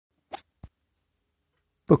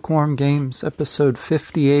Bookworm Games, episode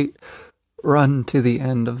 58, Run to the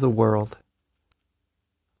End of the World.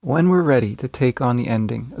 When we're ready to take on the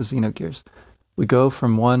ending of Xenogears, we go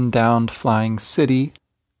from one downed flying city,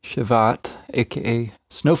 Shevat, aka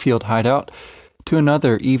Snowfield Hideout, to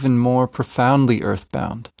another even more profoundly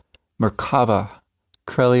earthbound, Merkava,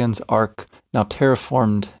 Krelian's Ark, now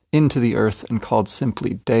terraformed into the earth and called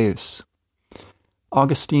simply Deus.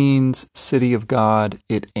 Augustine's City of God,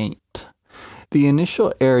 it ain't. The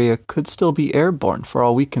initial area could still be airborne for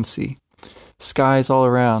all we can see. Skies all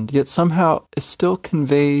around, yet somehow it still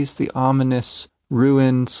conveys the ominous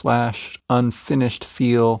ruin/unfinished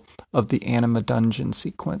feel of the Anima dungeon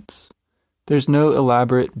sequence. There's no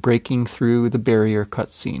elaborate breaking through the barrier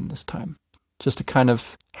cutscene this time. Just a kind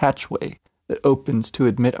of hatchway that opens to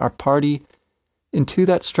admit our party into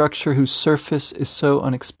that structure whose surface is so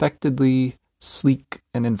unexpectedly sleek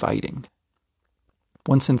and inviting.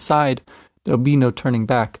 Once inside, there'll be no turning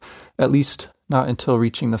back, at least not until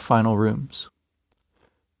reaching the final rooms.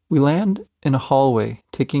 We land in a hallway,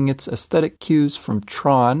 taking its aesthetic cues from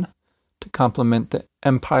Tron to complement the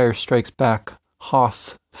Empire Strikes Back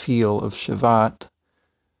Hoth feel of Shevat.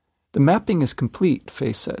 The mapping is complete,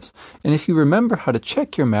 Faye says, and if you remember how to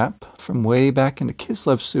check your map from way back in the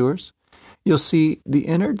Kislev sewers, you'll see the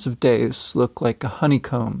innards of Deus look like a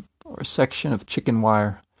honeycomb or a section of chicken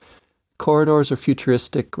wire. Corridors are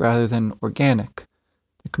futuristic rather than organic.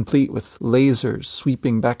 They're complete with lasers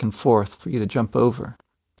sweeping back and forth for you to jump over.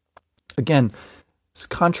 Again, it's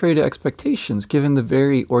contrary to expectations given the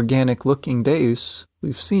very organic-looking Deus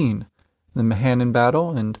we've seen. The Mahanan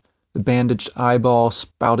battle and the bandaged eyeball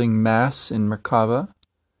spouting mass in Merkava.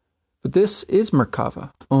 But this is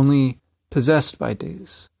Merkava, only possessed by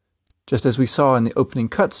Deus, just as we saw in the opening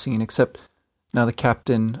cutscene, except now the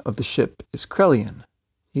captain of the ship is Krelian.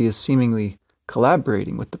 He is seemingly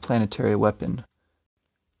collaborating with the planetary weapon,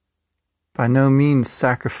 by no means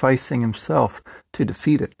sacrificing himself to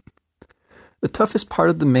defeat it. The toughest part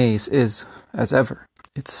of the maze is, as ever,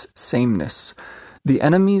 its sameness. The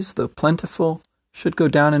enemies, though plentiful, should go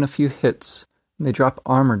down in a few hits, and they drop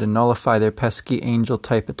armor to nullify their pesky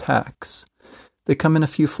angel-type attacks. They come in a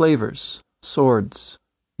few flavors: swords,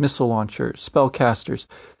 missile launchers, spellcasters.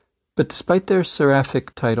 But despite their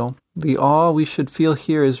seraphic title, the awe we should feel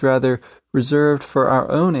here is rather reserved for our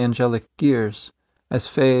own angelic gears, as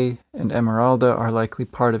Faye and Emeralda are likely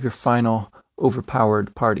part of your final,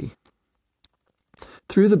 overpowered party.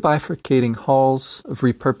 Through the bifurcating halls of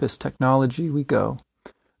repurposed technology we go,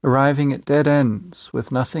 arriving at dead ends with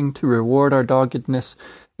nothing to reward our doggedness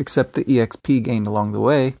except the EXP gained along the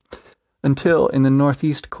way, until in the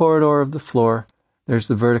northeast corridor of the floor there's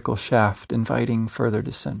the vertical shaft inviting further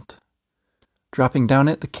descent. Dropping down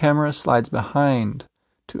it, the camera slides behind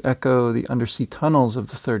to echo the undersea tunnels of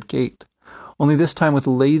the third gate, only this time with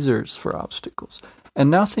lasers for obstacles. And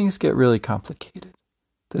now things get really complicated.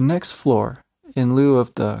 The next floor, in lieu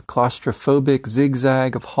of the claustrophobic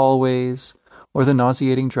zigzag of hallways or the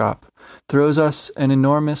nauseating drop, throws us an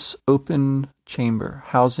enormous open chamber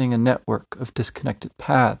housing a network of disconnected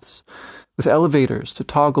paths, with elevators to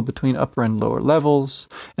toggle between upper and lower levels,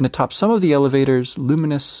 and atop some of the elevators,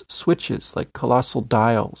 luminous switches like colossal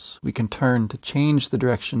dials we can turn to change the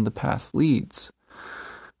direction the path leads.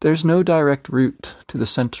 There's no direct route to the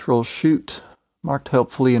central chute, marked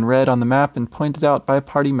helpfully in red on the map and pointed out by a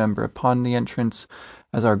party member upon the entrance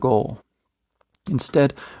as our goal.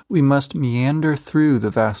 Instead, we must meander through the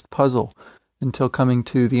vast puzzle until coming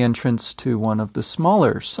to the entrance to one of the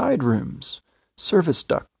smaller side rooms, service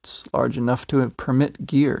ducts large enough to permit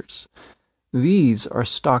gears. These are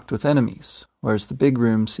stocked with enemies, whereas the big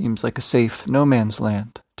room seems like a safe no-man's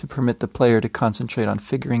land to permit the player to concentrate on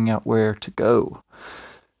figuring out where to go.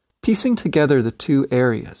 Piecing together the two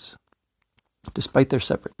areas, despite their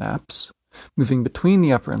separate maps, moving between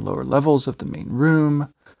the upper and lower levels of the main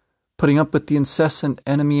room, putting up with the incessant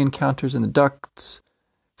enemy encounters in the ducts,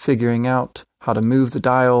 figuring out how to move the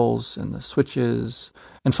dials and the switches,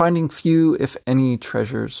 and finding few, if any,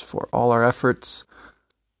 treasures for all our efforts,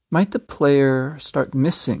 might the player start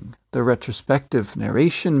missing the retrospective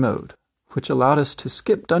narration mode, which allowed us to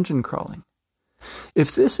skip dungeon crawling.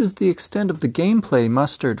 If this is the extent of the gameplay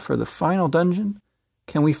mustered for the final dungeon,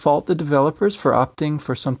 can we fault the developers for opting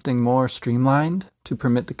for something more streamlined to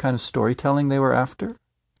permit the kind of storytelling they were after?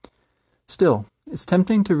 Still, it's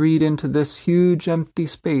tempting to read into this huge empty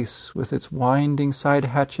space with its winding side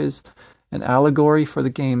hatches an allegory for the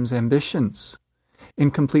game's ambitions,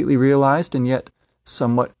 incompletely realized and yet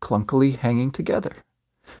somewhat clunkily hanging together.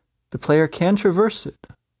 The player can traverse it,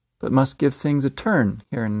 but must give things a turn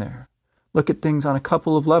here and there, look at things on a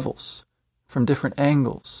couple of levels, from different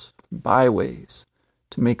angles, byways,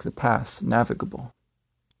 to make the path navigable.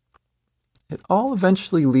 It all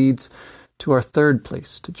eventually leads to our third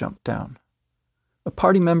place to jump down. A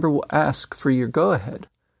party member will ask for your go-ahead,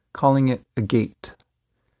 calling it a gate.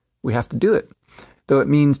 We have to do it, though it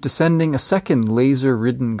means descending a second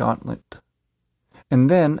laser-ridden gauntlet. And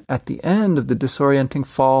then, at the end of the disorienting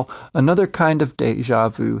fall, another kind of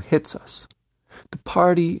déjà vu hits us. The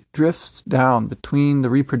party drifts down between the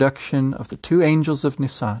reproduction of the two angels of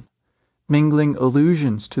Nisan, mingling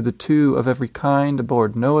allusions to the two of every kind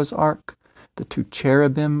aboard Noah's Ark, the two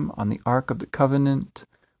cherubim on the Ark of the Covenant,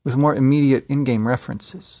 with more immediate in-game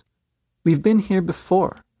references. We've been here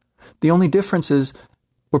before. The only difference is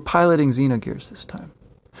we're piloting Xenogears this time.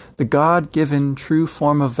 The God-given true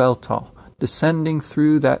form of Veltal, descending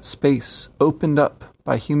through that space, opened up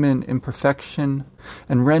by human imperfection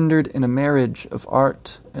and rendered in a marriage of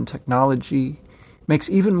art and technology, makes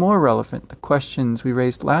even more relevant the questions we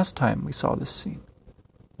raised last time we saw this scene.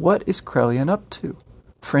 What is Krelian up to,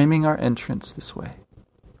 framing our entrance this way?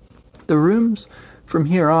 The rooms from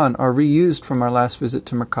here on are reused from our last visit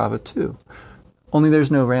to Merkava too, only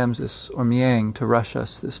there's no Ramses or Miang to rush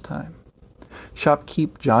us this time.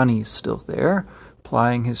 Shopkeep Johnny's still there,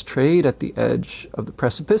 plying his trade at the edge of the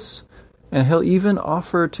precipice, and he'll even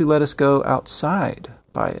offer to let us go outside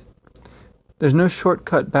by it. There's no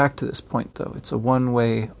shortcut back to this point, though. It's a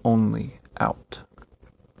one-way only out.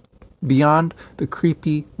 Beyond the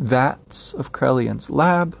creepy vats of Krelian's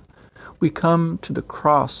lab, we come to the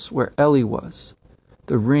cross where Ellie was,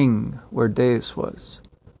 the ring where Deus was,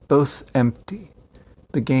 both empty,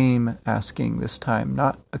 the game asking this time,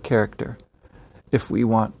 not a character, if we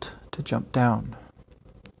want to jump down.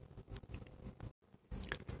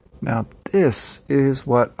 Now this is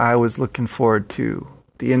what I was looking forward to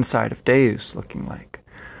the inside of Deus looking like.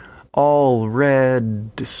 All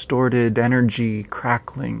red, distorted energy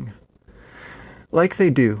crackling. Like they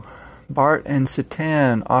do, Bart and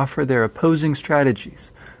Citan offer their opposing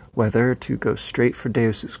strategies, whether to go straight for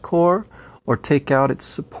Deus's core or take out its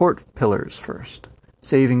support pillars first,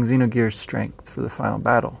 saving Xenogears' strength for the final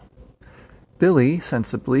battle. Billy,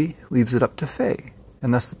 sensibly, leaves it up to Faye,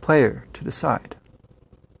 and thus the player, to decide.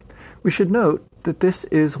 We should note that this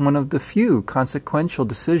is one of the few consequential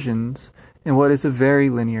decisions in what is a very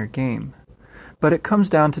linear game, but it comes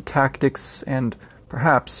down to tactics and,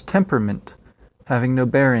 perhaps, temperament, having no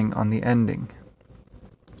bearing on the ending.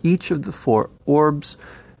 Each of the 4 orbs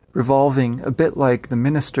revolving a bit like the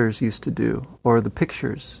ministers used to do, or the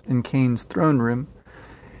pictures in Cain's throne room,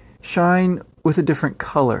 shine with a different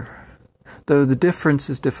color, though the difference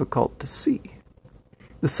is difficult to see.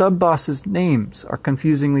 The sub-bosses' names are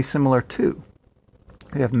confusingly similar too.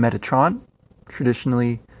 We have Metatron,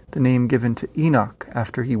 traditionally the name given to Enoch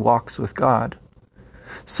after he walks with God.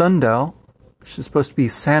 Sundel, which is supposed to be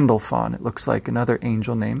Sandalphon, it looks like another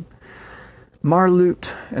angel name.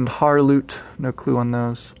 Marlut and Harlut, no clue on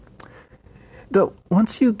those. Though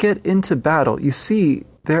once you get into battle, you see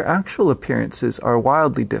their actual appearances are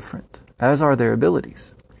wildly different, as are their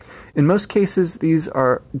abilities. In most cases, these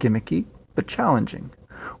are gimmicky, but challenging.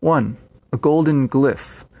 One, a golden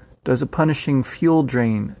glyph, does a punishing fuel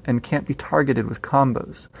drain and can't be targeted with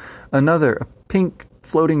combos. Another, a pink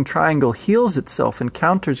floating triangle, heals itself and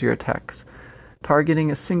counters your attacks,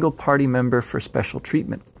 targeting a single party member for special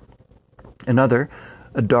treatment. Another,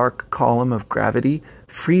 a dark column of gravity,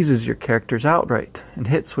 freezes your characters outright and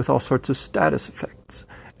hits with all sorts of status effects.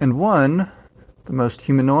 And one, the most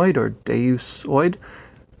humanoid or Deusoid,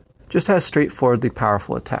 just has straightforwardly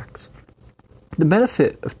powerful attacks. The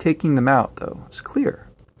benefit of taking them out, though, is clear,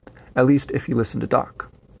 at least if you listen to Doc.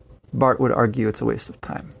 Bart would argue it's a waste of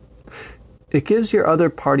time. It gives your other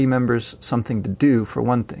party members something to do, for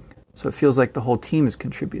one thing, so it feels like the whole team is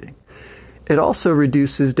contributing. It also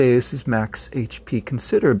reduces Deus's max HP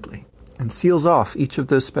considerably, and seals off each of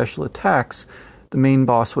those special attacks the main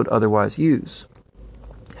boss would otherwise use.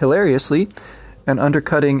 Hilariously, and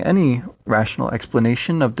undercutting any rational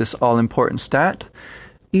explanation of this all-important stat,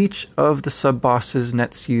 each of the sub-bosses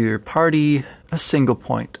nets your party a single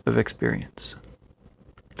point of experience.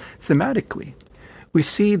 Thematically, we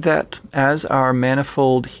see that as our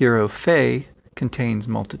manifold hero Faye contains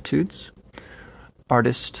multitudes,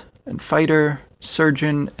 artist and fighter,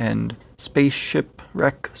 surgeon and spaceship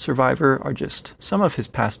wreck survivor are just some of his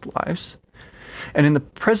past lives, and in the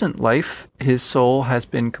present life his soul has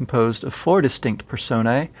been composed of 4 distinct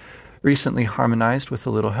personae, recently harmonized with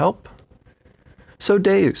a little help. So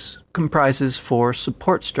Deus comprises 4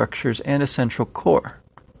 support structures and a central core,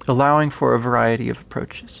 allowing for a variety of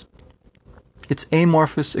approaches. Its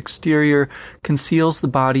amorphous exterior conceals the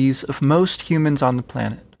bodies of most humans on the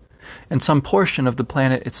planet, and some portion of the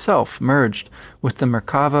planet itself merged with the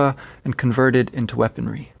Merkava and converted into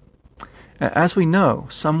weaponry. As we know,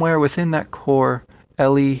 somewhere within that core,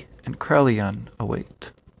 Ellie and Krelion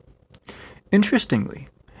await. Interestingly,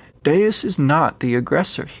 Deus is not the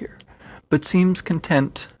aggressor here, but seems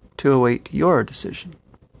content to await your decision.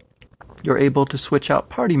 You're able to switch out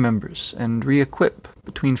party members and re-equip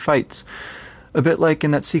between fights, a bit like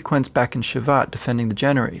in that sequence back in Shevat defending the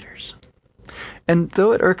generators. And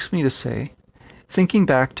though it irks me to say, thinking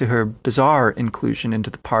back to her bizarre inclusion into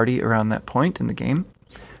the party around that point in the game,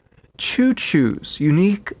 Choo-Choo's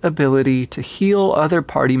unique ability to heal other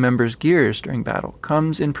party members' gears during battle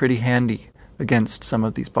comes in pretty handy against some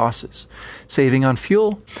of these bosses, saving on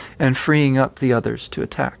fuel and freeing up the others to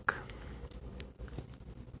attack.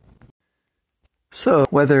 So,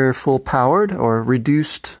 whether full-powered or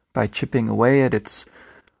reduced by chipping away at its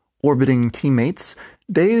orbiting teammates,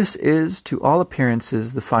 Deus is, to all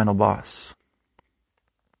appearances, the final boss.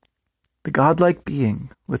 The godlike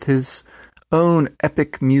being, with his own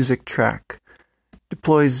epic music track,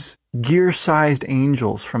 deploys gear-sized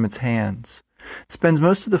angels from its hands, spends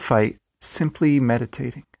most of the fight simply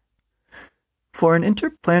meditating. For an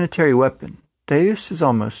interplanetary weapon, Deus is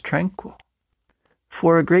almost tranquil.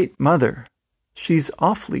 For a great mother, she's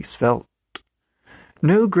awfully svelte.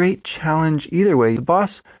 No great challenge either way. The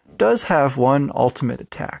boss does have one ultimate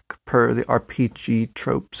attack, per the RPG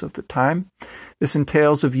tropes of the time. This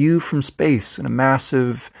entails a view from space and a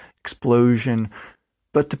massive explosion,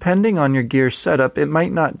 but depending on your gear setup, it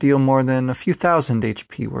might not deal more than a few thousand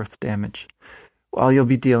HP worth damage, while you'll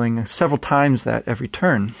be dealing several times that every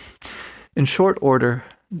turn. In short order,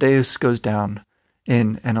 Deus goes down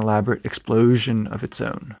in an elaborate explosion of its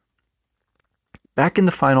own. Back in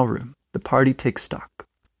the final room, the party takes stock.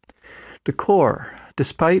 The core,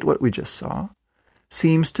 despite what we just saw,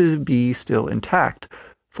 seems to be still intact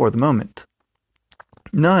for the moment.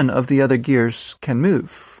 None of the other gears can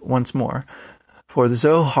move once more, for the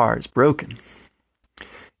Zohar is broken.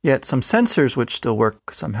 Yet some sensors which still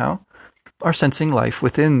work somehow are sensing life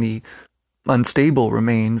within the unstable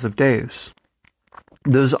remains of Deus.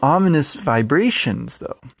 Those ominous vibrations,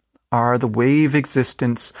 though, are the wave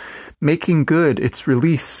existence making good its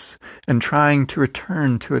release and trying to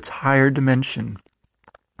return to its higher dimension.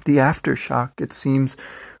 The aftershock, it seems,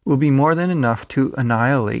 will be more than enough to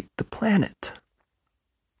annihilate the planet.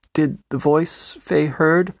 Did the voice Faye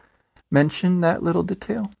heard mention that little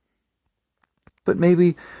detail? But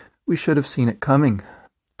maybe we should have seen it coming,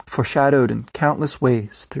 foreshadowed in countless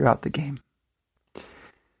ways throughout the game.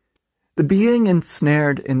 The being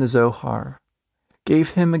ensnared in the Zohar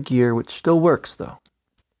gave him a gear which still works, though,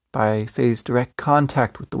 by Faye's direct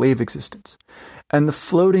contact with the wave existence, and the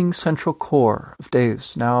floating central core of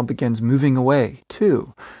Deus now begins moving away,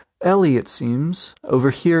 too. Ellie, it seems,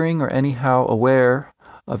 overhearing or anyhow aware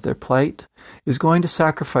of their plight, is going to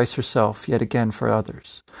sacrifice herself yet again for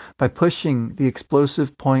others, by pushing the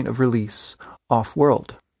explosive point of release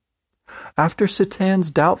off-world. After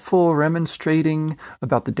Citan's doubtful remonstrating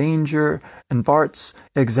about the danger and Bart's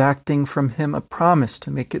exacting from him a promise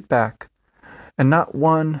to make it back, and not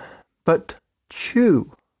one, but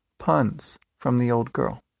two puns from the old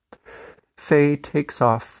girl, Faye takes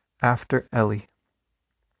off after Ellie.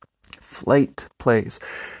 Flight plays,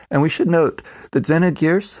 and we should note that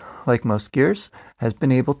Xenogears, like most gears, has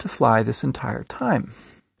been able to fly this entire time.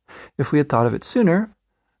 If we had thought of it sooner,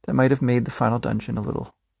 that might have made the final dungeon a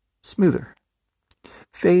little smoother.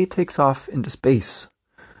 Faye takes off into space,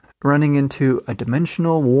 running into a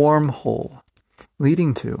dimensional wormhole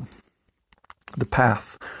leading to the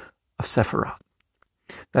path of Sephiroth,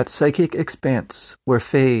 that psychic expanse where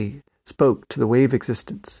Faye spoke to the wave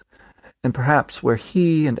existence, and perhaps where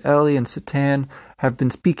he and Ellie and Citan have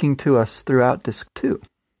been speaking to us throughout Disc 2.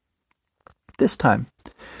 This time,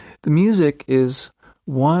 the music is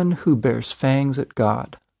One Who Bears Fangs at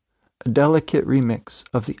God, a delicate remix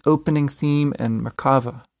of the opening theme and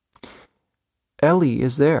Merkava. Ellie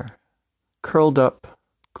is there, curled up,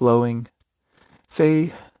 glowing.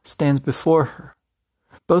 Faye stands before her,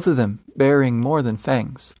 both of them bearing more than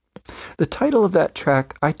fangs. The title of that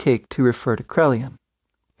track I take to refer to Krelion,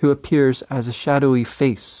 who appears as a shadowy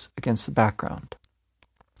face against the background.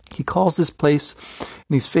 He calls this place,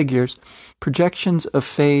 these figures, projections of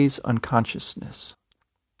Faye's unconsciousness.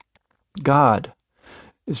 God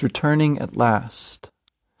is returning at last.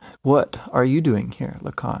 What are you doing here,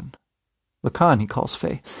 Lacan? Lacan, he calls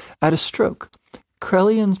Faye. At a stroke,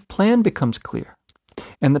 Krelion's plan becomes clear,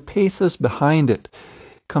 and the pathos behind it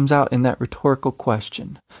comes out in that rhetorical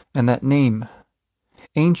question, and that name,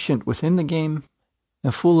 ancient within the game,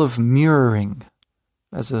 and full of mirroring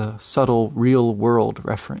as a subtle real-world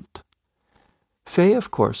referent. Faye,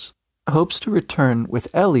 of course, hopes to return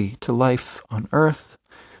with Ellie to life on Earth,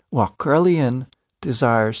 while Krelian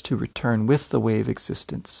desires to return with the wave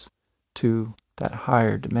existence to that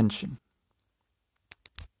higher dimension.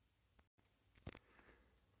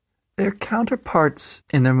 They're counterparts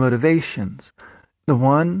in their motivations, the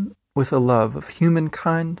one with a love of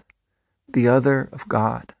humankind, the other of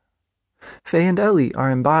God. Faye and Ellie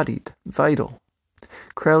are embodied, vital.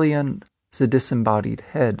 Krelian is a disembodied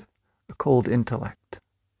head, a cold intellect.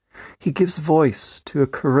 He gives voice to a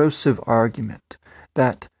corrosive argument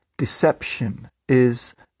that deception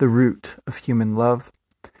is the root of human love,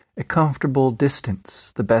 a comfortable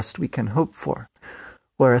distance the best we can hope for,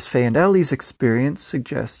 whereas Faye and Ellie's experience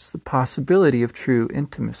suggests the possibility of true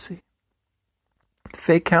intimacy.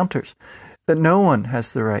 Faye counters that no one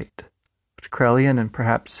has the right, which Krelian and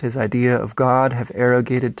perhaps his idea of God have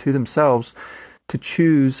arrogated to themselves, to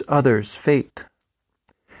choose others' fate.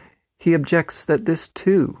 He objects that this,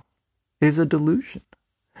 too, is a delusion,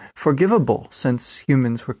 forgivable since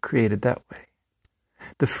humans were created that way.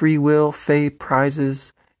 The free will Faye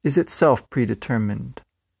prizes is itself predetermined.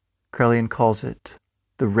 Krelian calls it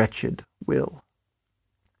the wretched will.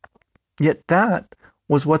 Yet that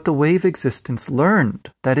was what the wave existence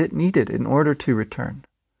learned that it needed in order to return,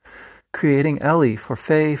 creating Ellie for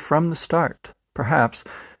Faye from the start, perhaps,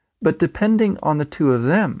 but depending on the two of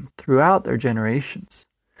them throughout their generations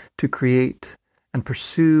to create and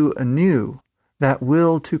pursue anew that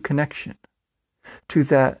will to connection, to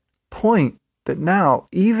that point that now,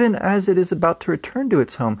 even as it is about to return to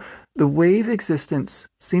its home, the wave existence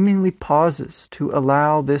seemingly pauses to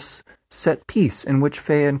allow this set piece in which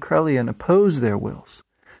Faye and Krelian oppose their wills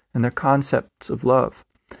and their concepts of love,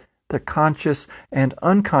 their conscious and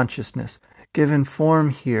unconsciousness given form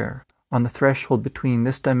here on the threshold between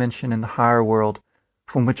this dimension and the higher world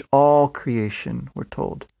from which all creation, we're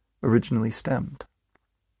told, originally stemmed.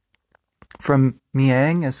 From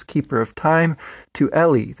Miang as keeper of time to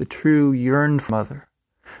Ellie, the true yearned mother,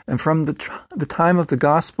 and from the time of the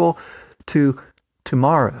gospel to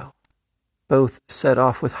tomorrow, both set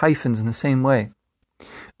off with hyphens in the same way,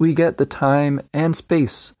 we get the time and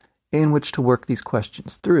space in which to work these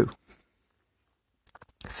questions through.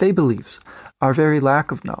 Faye believes our very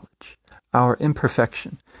lack of knowledge, our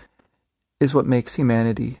imperfection, is what makes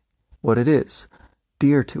humanity what it is,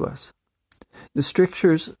 dear to us. The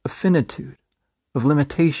strictures of finitude, of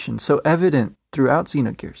limitation, so evident throughout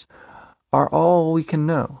Xenogears, are all we can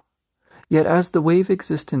know. Yet as the wave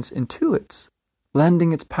existence intuits,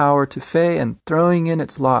 lending its power to Faye and throwing in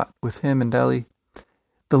its lot with him and Ellie,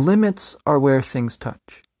 the limits are where things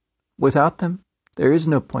touch. Without them, there is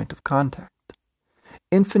no point of contact.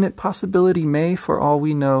 Infinite possibility may, for all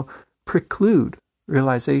we know, preclude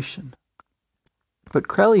realization. But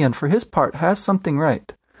Krelian, for his part, has something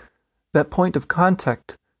right. That point of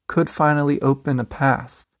contact could finally open a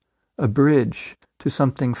path, a bridge to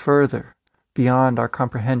something further, beyond our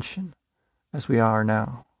comprehension, as we are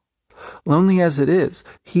now. Lonely as it is,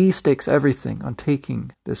 he stakes everything on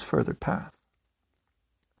taking this further path.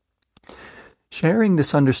 Sharing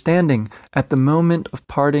this understanding at the moment of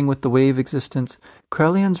parting with the wave existence,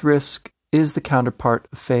 Krelian's risk is the counterpart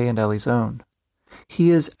of Faye and Ellie's own.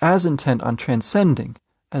 He is as intent on transcending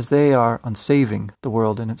as they are on saving the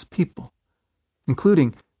world and its people,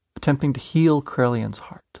 including attempting to heal Krelian's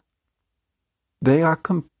heart. They are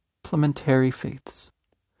complementary faiths.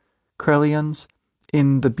 Krelian's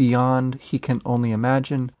in the beyond he can only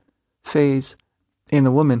imagine, Faye's in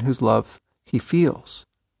the woman whose love he feels,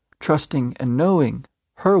 trusting and knowing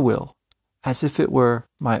her will as if it were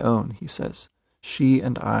my own, he says. She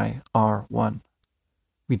and I are one.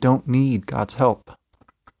 We don't need God's help.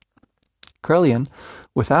 Krelian,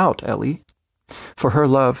 without Ellie, for her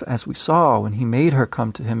love, as we saw when he made her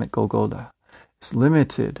come to him at Golgotha, is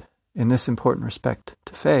limited in this important respect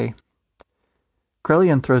to Faye.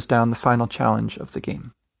 Krelian throws down the final challenge of the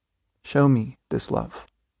game. Show me this love.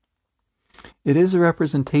 It is a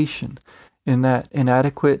representation in that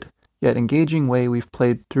inadequate yet engaging way we've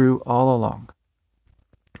played through all along.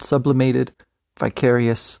 Sublimated,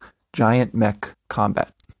 vicarious, giant mech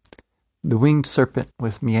combat. The winged serpent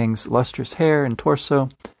with Miang's lustrous hair and torso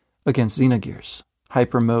against Xenogears,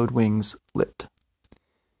 hyper mode wings lit.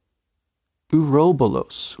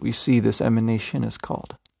 Uroboros, we see this emanation is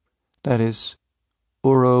called. That is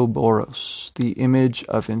Ouroboros, the image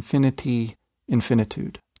of infinity,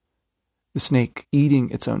 infinitude. The snake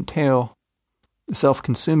eating its own tail, the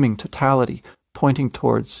self-consuming totality pointing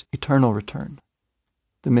towards eternal return,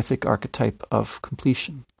 the mythic archetype of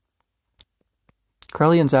completion.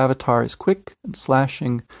 Krelian's avatar is quick and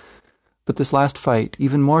slashing, But this last fight,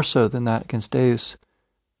 even more so than that against Deus,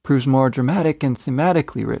 proves more dramatic and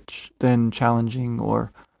thematically rich than challenging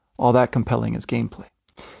or all that compelling as gameplay.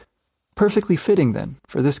 Perfectly fitting, then,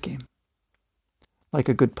 for this game. Like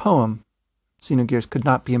a good poem, Xenogears could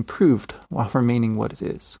not be improved while remaining what it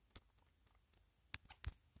is.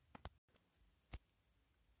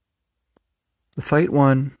 The fight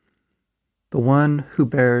won. The one who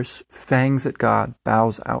bears fangs at God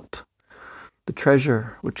bows out. The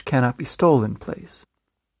treasure which cannot be stolen plays.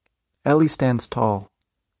 Ellie stands tall,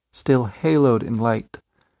 still haloed in light.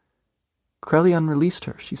 Krelion released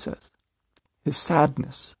her, she says. His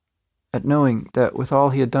sadness at knowing that with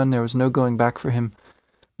all he had done there was no going back for him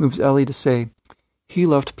moves Ellie to say, he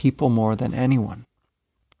loved people more than anyone.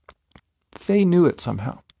 Faye knew it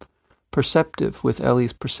somehow, perceptive with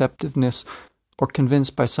Ellie's perceptiveness, or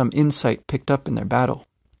convinced by some insight picked up in their battle.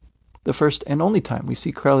 The first and only time we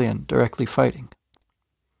see Krelion directly fighting.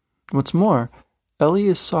 What's more, Ellie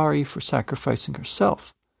is sorry for sacrificing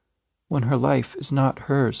herself when her life is not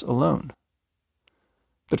hers alone.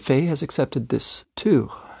 But Faye has accepted this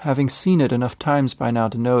too, having seen it enough times by now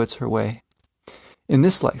to know it's her way. In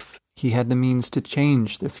this life, he had the means to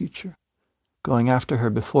change their future, going after her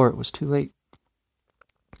before it was too late.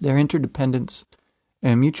 Their interdependence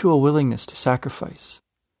and mutual willingness to sacrifice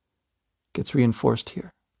gets reinforced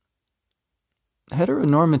here.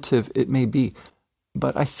 Heteronormative it may be,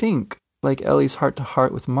 but I think, like Ellie's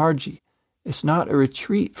heart-to-heart with Margie, it's not a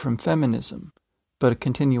retreat from feminism, but a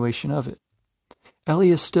continuation of it. Ellie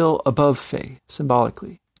is still above Faye,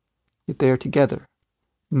 symbolically, yet they are together,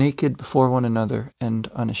 naked before one another and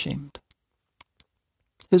unashamed.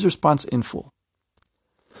 His response in full.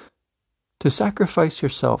 To sacrifice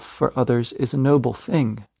yourself for others is a noble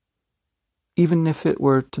thing. Even if it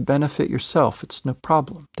were to benefit yourself, it's no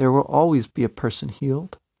problem. There will always be a person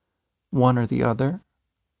healed, one or the other.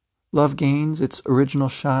 Love gains its original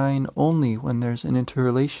shine only when there's an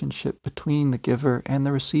interrelationship between the giver and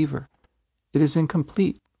the receiver. It is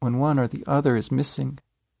incomplete when one or the other is missing.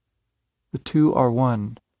 The two are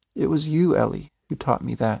one. It was you, Ellie, who taught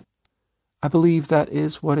me that. I believe that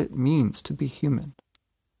is what it means to be human.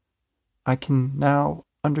 I can now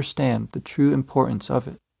understand the true importance of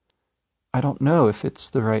it. I don't know if it's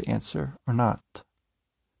the right answer or not.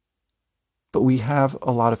 But we have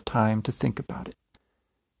a lot of time to think about it.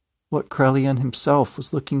 What Krelion himself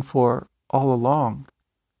was looking for all along,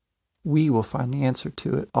 we will find the answer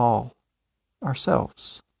to it all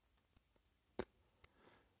ourselves.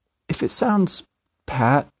 If it sounds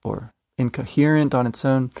pat or incoherent on its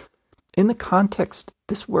own, in the context,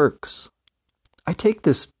 this works. I take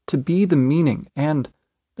this to be the meaning and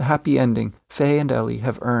the happy ending Faye and Ellie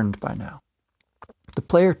have earned by now. The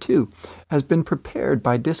player, too, has been prepared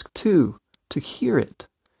by Disc 2 to hear it,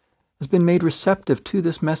 has been made receptive to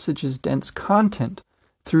this message's dense content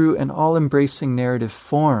through an all-embracing narrative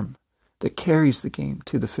form that carries the game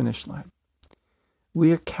to the finish line.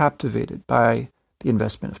 We are captivated by the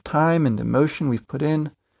investment of time and emotion we've put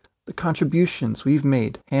in, the contributions we've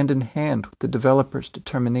made hand in hand with the developer's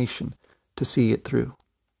determination to see it through.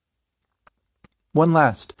 One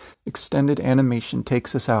last extended animation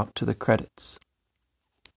takes us out to the credits.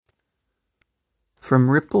 From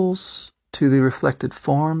ripples to the reflected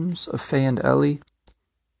forms of Faye and Ellie,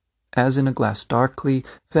 as in a glass darkly,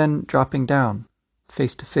 then dropping down,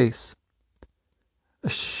 face to face. A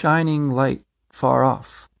shining light far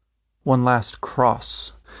off, one last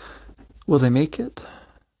cross. Will they make it?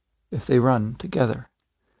 If they run together.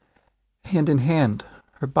 Hand in hand,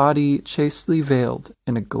 her body chastely veiled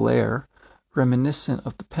in a glare reminiscent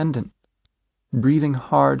of the pendant. Breathing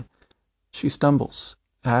hard, she stumbles.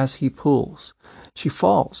 As he pulls, she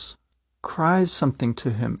falls, cries something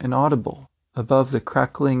to him inaudible above the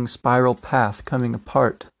crackling spiral path coming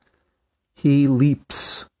apart. He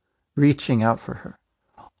leaps, reaching out for her,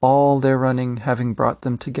 all their running having brought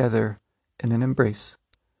them together in an embrace.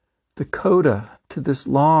 The coda to this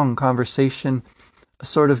long conversation, a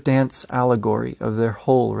sort of dance allegory of their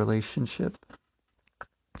whole relationship.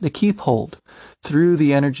 They keep hold through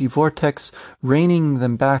the energy vortex, raining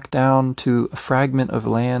them back down to a fragment of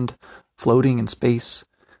land floating in space,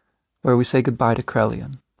 where we say goodbye to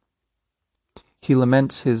Krelion. He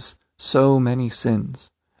laments his so many sins,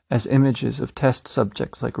 as images of test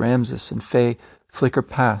subjects like Ramses and Faye flicker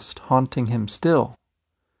past, haunting him still,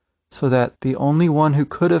 so that the only one who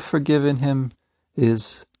could have forgiven him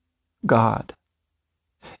is God.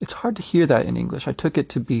 It's hard to hear that in English. I took it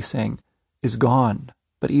to be saying, is gone.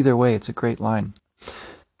 But either way, it's a great line.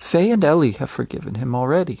 Faye and Ellie have forgiven him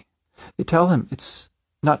already. They tell him it's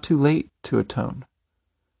not too late to atone.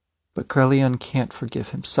 But Krelion can't forgive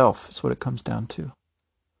himself, is what it comes down to.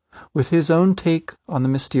 with his own take on the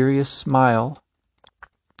mysterious smile.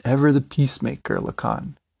 Ever the peacemaker,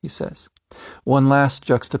 Lacan, he says. One last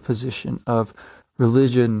juxtaposition of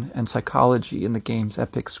religion and psychology in the game's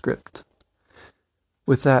epic script.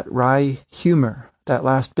 With that wry humor, that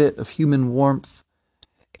last bit of human warmth,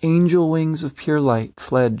 angel wings of pure light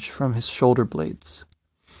fledge from his shoulder blades.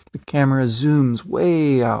 The camera zooms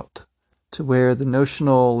way out to where the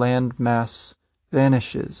notional land mass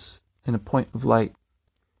vanishes in a point of light,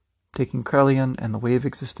 taking Krelian and the wave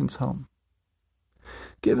existence home.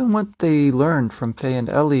 Given what they learned from Faye and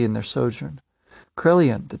Ellie in their sojourn,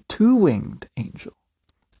 Krelian, the two-winged angel,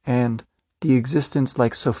 and the existence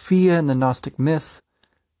like Sophia in the Gnostic myth,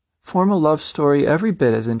 form a love story every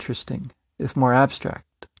bit as interesting, if more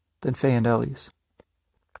abstract, than Faye and Ellie's.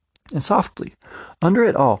 And softly, under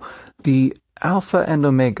it all, the Alpha and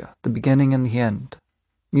Omega, the beginning and the end,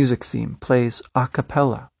 music theme plays a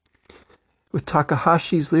cappella, with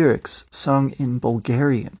Takahashi's lyrics sung in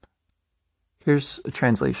Bulgarian. Here's a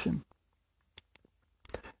translation.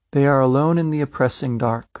 They are alone in the oppressing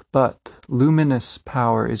dark, but luminous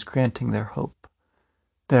power is granting their hope.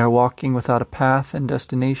 They are walking without a path and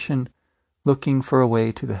destination, looking for a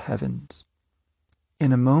way to the heavens.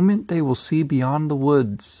 In a moment they will see beyond the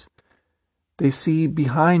woods. They see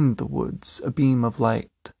behind the woods a beam of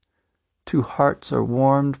light. Two hearts are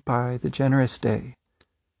warmed by the generous day.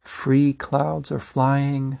 Free clouds are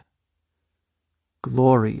flying.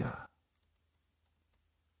 Gloria.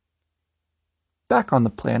 Back on the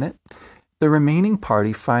planet, the remaining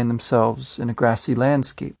party find themselves in a grassy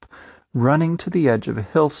landscape, running to the edge of a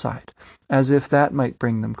hillside, as if that might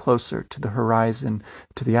bring them closer to the horizon,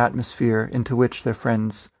 to the atmosphere into which their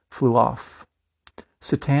friends flew off.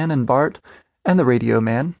 Satan and Bart, and the radio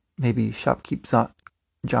man, maybe Shopkeep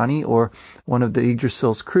Johnny or one of the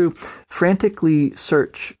Yggdrasil's crew, frantically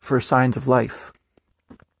search for signs of life.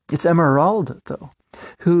 It's Emerald, though,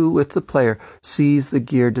 who, with the player, sees the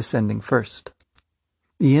gear descending first.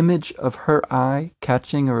 The image of her eye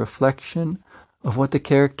catching a reflection of what the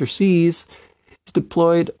character sees is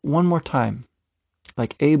deployed one more time,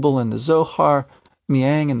 like Abel in the Zohar,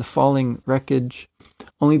 Miang in the falling wreckage,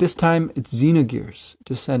 only this time it's Xenogears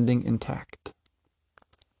descending intact.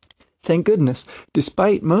 Thank goodness,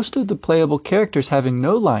 despite most of the playable characters having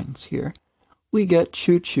no lines here, we get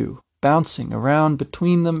Choo Choo bouncing around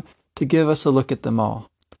between them to give us a look at them all,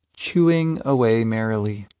 chewing away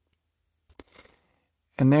merrily.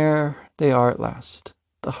 And there they are at last,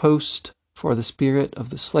 the host for the spirit of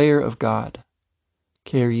the Slayer of God,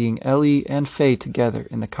 carrying Ellie and Faye together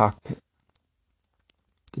in the cockpit.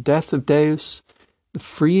 The death of Deus, the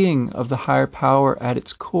freeing of the higher power at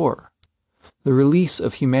its core, the release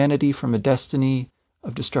of humanity from a destiny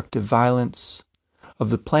of destructive violence,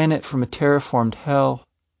 of the planet from a terraformed hell,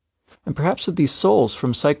 and perhaps of these souls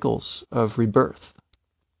from cycles of rebirth.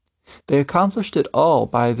 They accomplished it all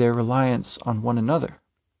by their reliance on one another,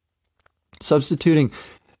 substituting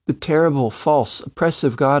the terrible, false,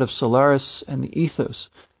 oppressive god of Solaris and the ethos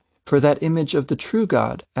for that image of the true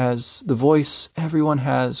God as the voice everyone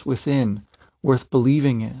has within, worth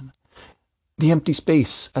believing in, the empty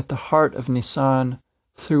space at the heart of Nisan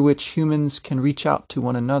through which humans can reach out to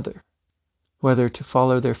one another, whether to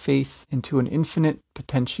follow their faith into an infinite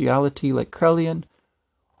potentiality like Krelian,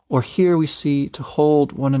 or here we see to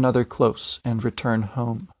hold one another close and return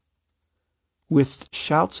home. With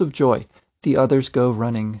shouts of joy, the others go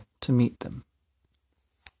running to meet them.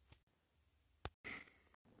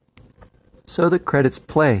 So the credits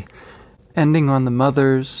play, ending on the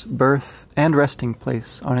mother's birth and resting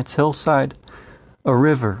place on its hillside, a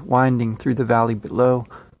river winding through the valley below,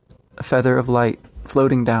 a feather of light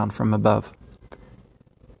floating down from above.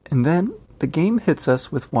 And then the game hits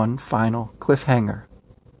us with one final cliffhanger.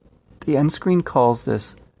 The end screen calls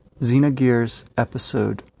this Xenogears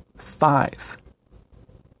Episode 5.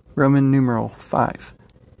 Roman numeral 5.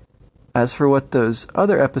 As for what those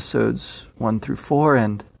other episodes, 1 through 4,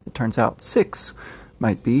 and it turns out 6,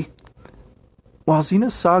 might be, while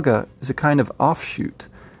Xenosaga is a kind of offshoot,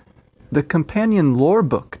 the companion lore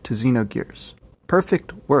book to Xenogears,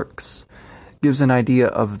 Perfect Works, gives an idea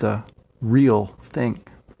of the real thing.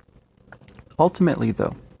 Ultimately,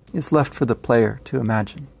 though, it's left for the player to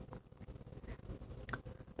imagine.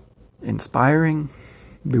 Inspiring,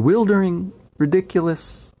 bewildering,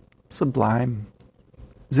 ridiculous, sublime.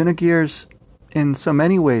 Xenogears, in so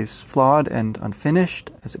many ways flawed and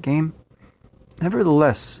unfinished as a game,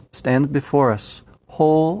 nevertheless stands before us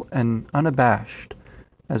whole and unabashed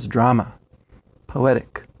as drama,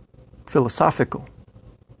 poetic, philosophical,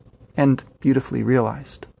 and beautifully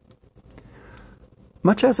realized.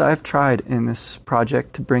 Much as I've tried in this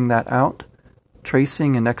project to bring that out,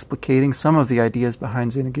 tracing and explicating some of the ideas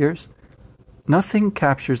behind Xenogears, nothing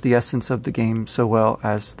captures the essence of the game so well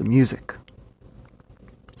as the music.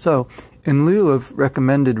 So, in lieu of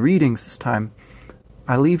recommended readings this time,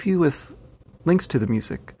 I leave you with links to the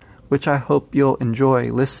music, which I hope you'll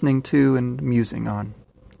enjoy listening to and musing on.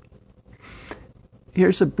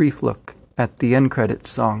 Here's a brief look at the end credits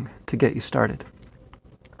song to get you started.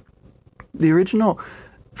 The original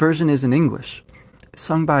version is in English,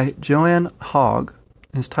 sung by Joanne Hogg,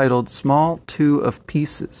 and is titled Small Two of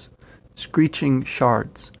Pieces, Screeching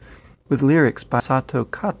Shards, with lyrics by Sato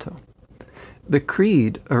Kato. The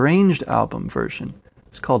Creed arranged album version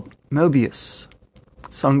is called Mobius,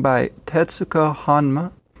 sung by Tetsuko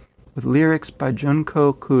Hanma, with lyrics by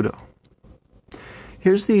Junko Kudo.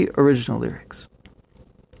 Here's the original lyrics.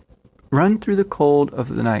 Run through the cold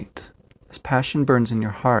of the night, as passion burns in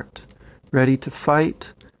your heart, ready to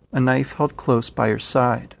fight, a knife held close by your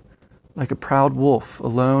side, like a proud wolf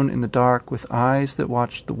alone in the dark with eyes that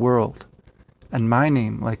watch the world, and my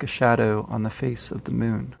name like a shadow on the face of the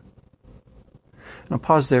moon. And I'll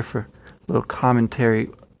pause there for a little commentary.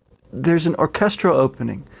 There's an orchestral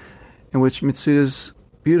opening in which Mitsuda's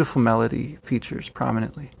beautiful melody features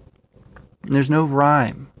prominently. And there's no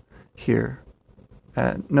rhyme here,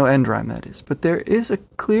 no end rhyme that is, but there is a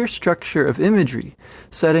clear structure of imagery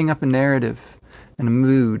setting up a narrative and a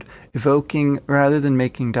mood, evoking rather than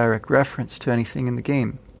making direct reference to anything in the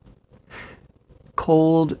game.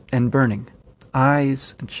 Cold and burning,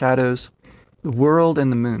 eyes and shadows, the world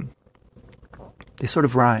and the moon. They sort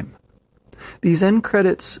of rhyme. These end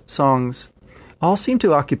credits songs all seem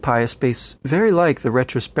to occupy a space very like the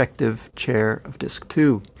retrospective chair of Disc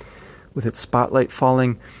 2, with its spotlight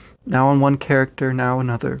falling now on one character, now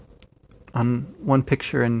another, on one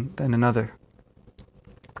picture and then another.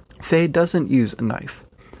 Faye doesn't use a knife,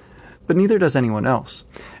 but neither does anyone else,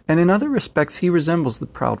 and in other respects he resembles the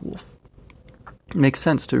Proud Wolf. It makes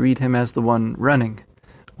sense to read him as the one running,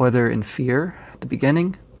 whether in fear at the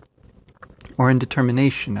beginning or in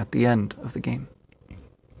determination at the end of the game.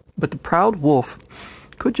 But the Proud Wolf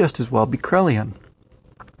could just as well be Krelian,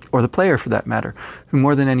 or the player for that matter, who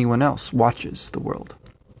more than anyone else watches the world.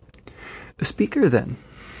 The speaker, then,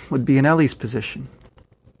 would be in Ellie's position.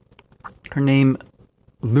 Her name,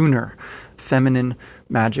 Lunar, feminine,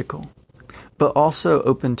 magical, but also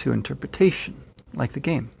open to interpretation, like the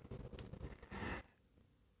game.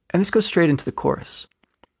 And this goes straight into the chorus.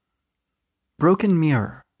 Broken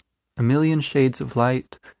mirror, a million shades of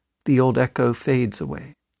light, the old echo fades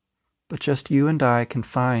away. But just you and I can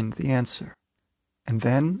find the answer. And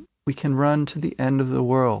then we can run to the end of the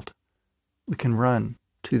world. We can run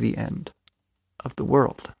to the end of the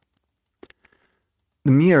world.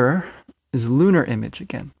 The mirror is a lunar image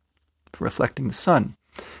again, for reflecting the sun.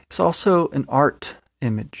 It's also an art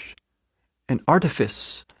image, an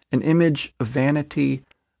artifice, an image of vanity,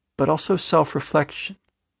 but also self-reflection.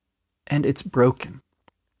 And it's broken,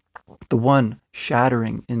 the one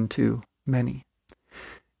shattering into many.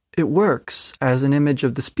 It works as an image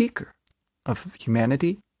of the speaker, of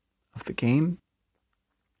humanity, of the game.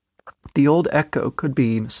 The old echo could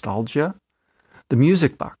be nostalgia, the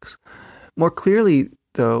music box. More clearly,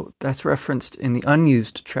 though, that's referenced in the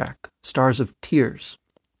unused track, Stars of Tears,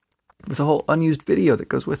 with a whole unused video that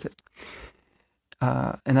goes with it.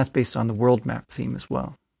 And that's based on the world map theme as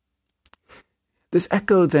well. This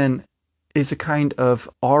echo, then, is a kind of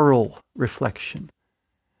aural reflection.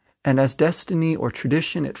 And as destiny or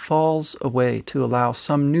tradition, it falls away to allow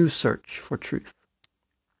some new search for truth.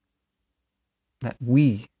 That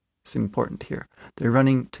we is important here. They're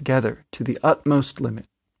running together to the utmost limit.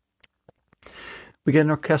 We get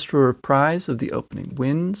an orchestral reprise of the opening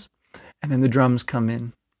winds, and then the drums come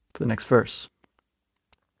in for the next verse.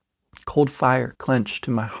 Cold fire clenched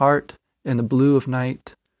to my heart in the blue of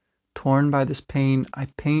night. Torn by this pain, I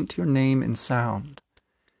paint your name in sound.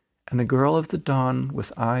 And the girl of the dawn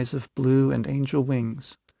with eyes of blue and angel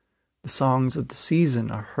wings, the songs of the season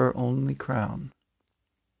are her only crown.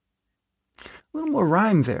 A little more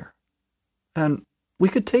rhyme there. And we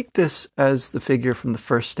could take this as the figure from the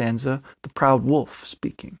first stanza, the Proud Wolf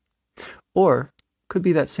speaking. Or could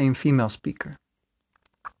be that same female speaker.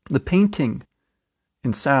 The painting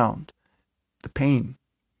in sound, the pain,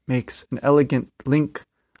 makes an elegant link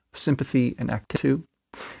of sympathy and activity.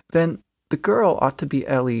 Then the girl ought to be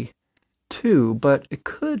Ellie too, but it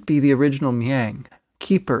could be the original Miang,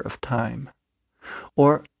 keeper of time.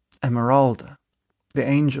 Or Emeralda, the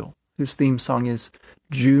angel, whose theme song is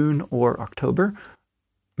June or October,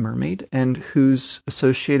 mermaid, and who's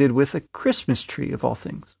associated with a Christmas tree of all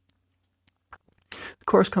things. The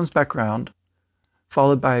chorus comes back round,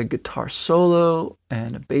 followed by a guitar solo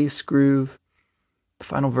and a bass groove, The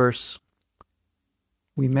final verse.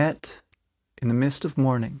 We met in the mist of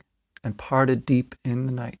morning and parted deep in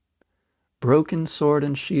the night. Broken sword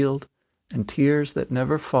and shield and tears that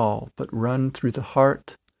never fall but run through the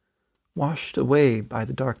heart, washed away by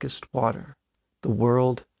the darkest water. The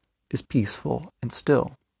world is peaceful and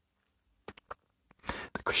still.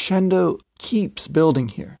 The crescendo keeps building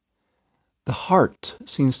here. The heart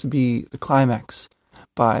seems to be the climax.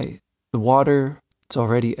 By the water, it's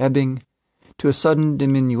already ebbing, to a sudden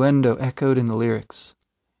diminuendo echoed in the lyrics,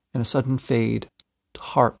 and a sudden fade to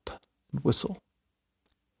harp and whistle.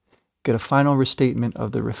 Get a final restatement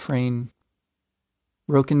of the refrain.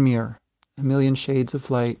 Broken mirror, a million shades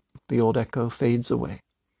of light, the old echo fades away.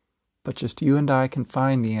 But just you and I can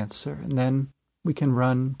find the answer, and then we can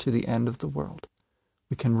run to the end of the world.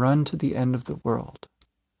 We can run to the end of the world.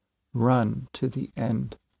 Run to the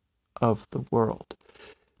end of the world.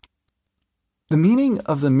 The meaning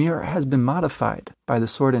of the mirror has been modified by the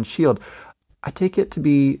sword and shield. I take it to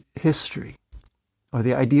be history, or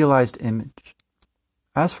the idealized image.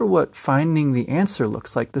 As for what finding the answer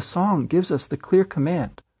looks like, the song gives us the clear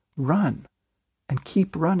command: run, and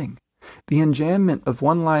keep running. The enjambment of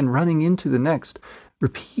one line running into the next,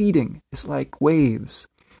 repeating, is like waves.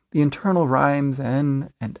 The internal rhyme,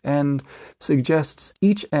 then and end, suggests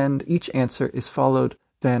each answer is followed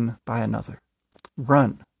then by another.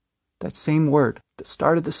 Run. That same word that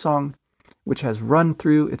started the song, which has run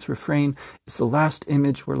through its refrain, is the last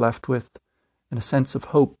image we're left with, and a sense of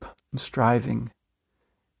hope and striving,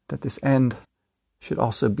 that this end should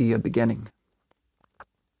also be a beginning.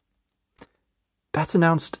 That's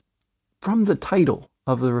announced from the title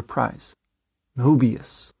of the reprise,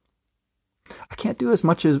 Mobius. I can't do as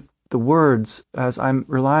much as the words as I'm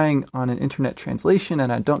relying on an internet translation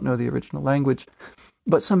and I don't know the original language,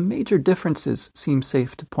 but some major differences seem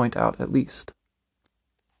safe to point out at least.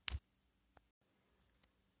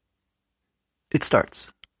 It starts.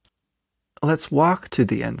 Let's walk to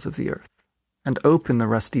the ends of the earth and open the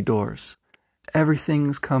rusty doors.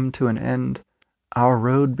 Everything's come to an end. Our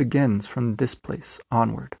road begins from this place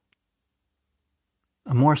onward.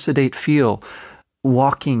 A more sedate feel,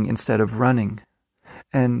 walking instead of running.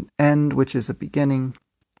 An end which is a beginning.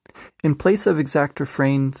 In place of exact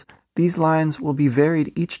refrains, these lines will be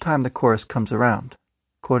varied each time the chorus comes around.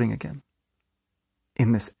 Quoting again.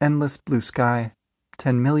 In this endless blue sky,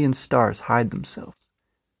 10 million stars hide themselves.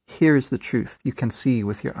 Here is the truth you can see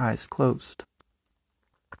with your eyes closed.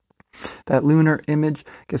 That lunar image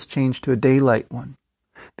gets changed to a daylight one.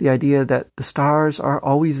 The idea that the stars are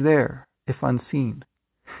always there, if unseen.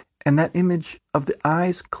 And that image of the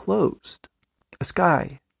eyes closed. A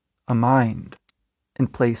sky, a mind, in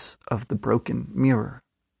place of the broken mirror.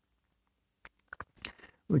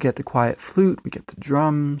 We get the quiet flute, we get the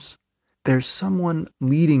drums. There's someone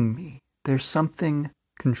leading me. There's something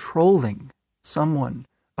controlling. Someone,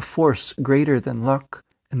 a force greater than luck,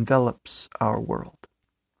 envelops our world.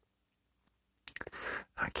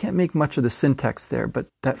 I can't make much of the syntax there, but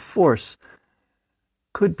that force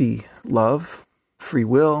could be love, free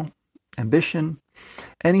will, ambition.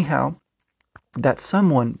 Anyhow, that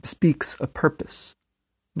someone speaks a purpose,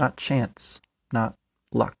 not chance, not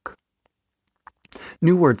luck.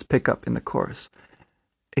 New words pick up in the chorus.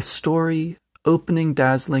 A story, opening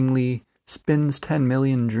dazzlingly, spins 10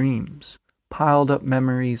 million dreams. Piled up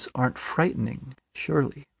memories aren't frightening,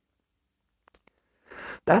 surely.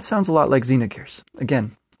 That sounds a lot like Xenogears,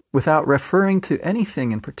 again, without referring to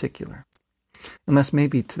anything in particular, unless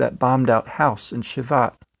maybe to that bombed-out house in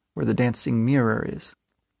Shevat where the dancing mirror is.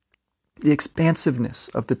 The expansiveness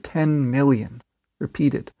of the 10 million,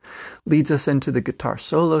 repeated, leads us into the guitar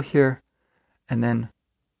solo here, and then,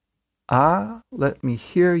 let me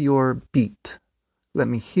hear your beat. Let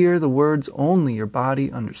me hear the words only your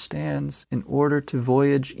body understands in order to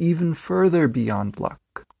voyage even further beyond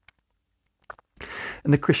luck.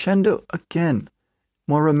 And the crescendo, again,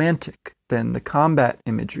 more romantic than the combat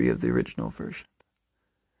imagery of the original version.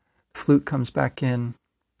 The flute comes back in.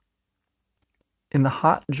 In the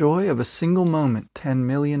hot joy of a single moment, 10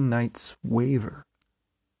 million nights waver.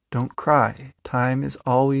 Don't cry, time is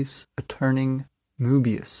always a turning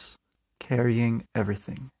Mobius, carrying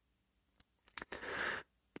everything.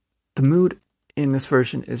 The mood in this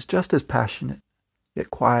version is just as passionate, yet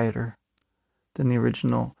quieter than the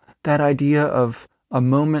original. That idea of a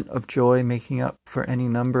moment of joy making up for any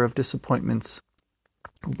number of disappointments.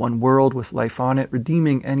 One world with life on it,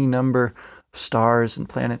 redeeming any number of stars and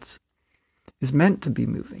planets, is meant to be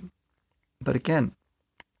moving. But again,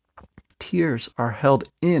 tears are held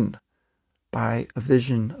in by a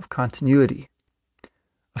vision of continuity,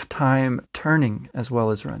 of time turning as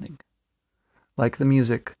well as running. Like the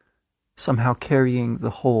music, somehow carrying the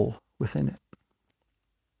whole within it.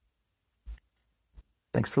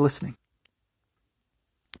 Thanks for listening.